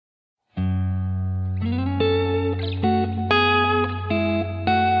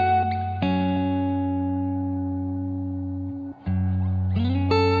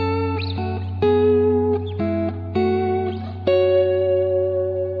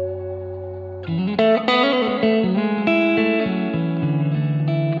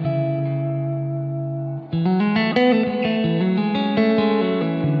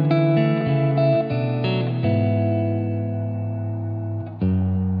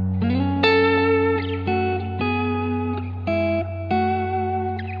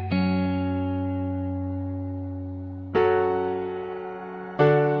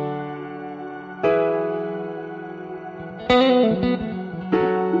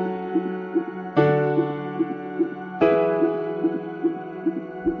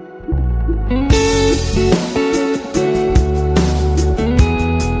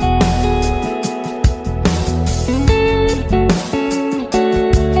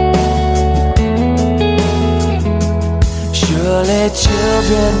Surely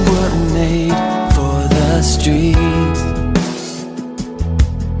children were made for the streets,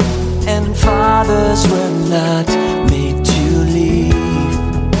 and fathers were not made to leave.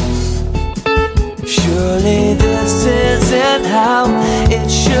 Surely this isn't how it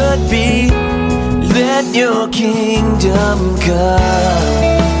should be. Let your kingdom come.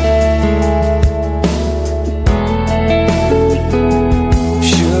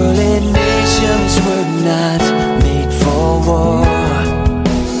 Surely nations were not made for war,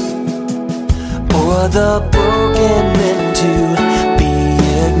 or the broken men to be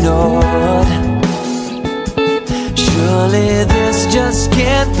ignored. Surely this just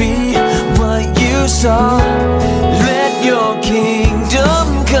can't be what you saw. Let your kingdom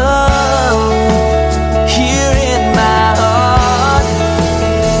come here in my heart,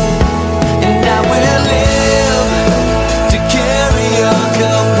 and I will live to carry your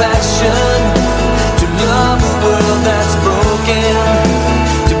compassion, to love a world that's broken,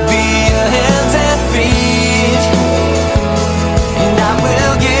 to be your hands and feet. And I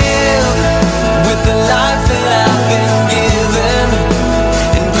will give with the life that I've been given,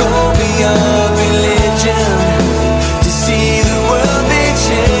 and go beyond religion to see the world be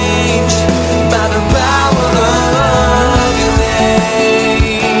changed by the power of your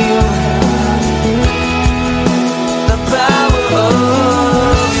name. The power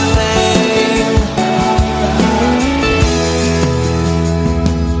of your name.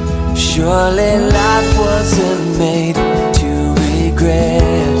 Surely life wasn't made to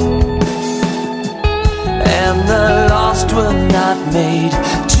regret, and the lost were not made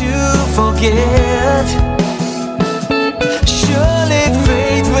to forget.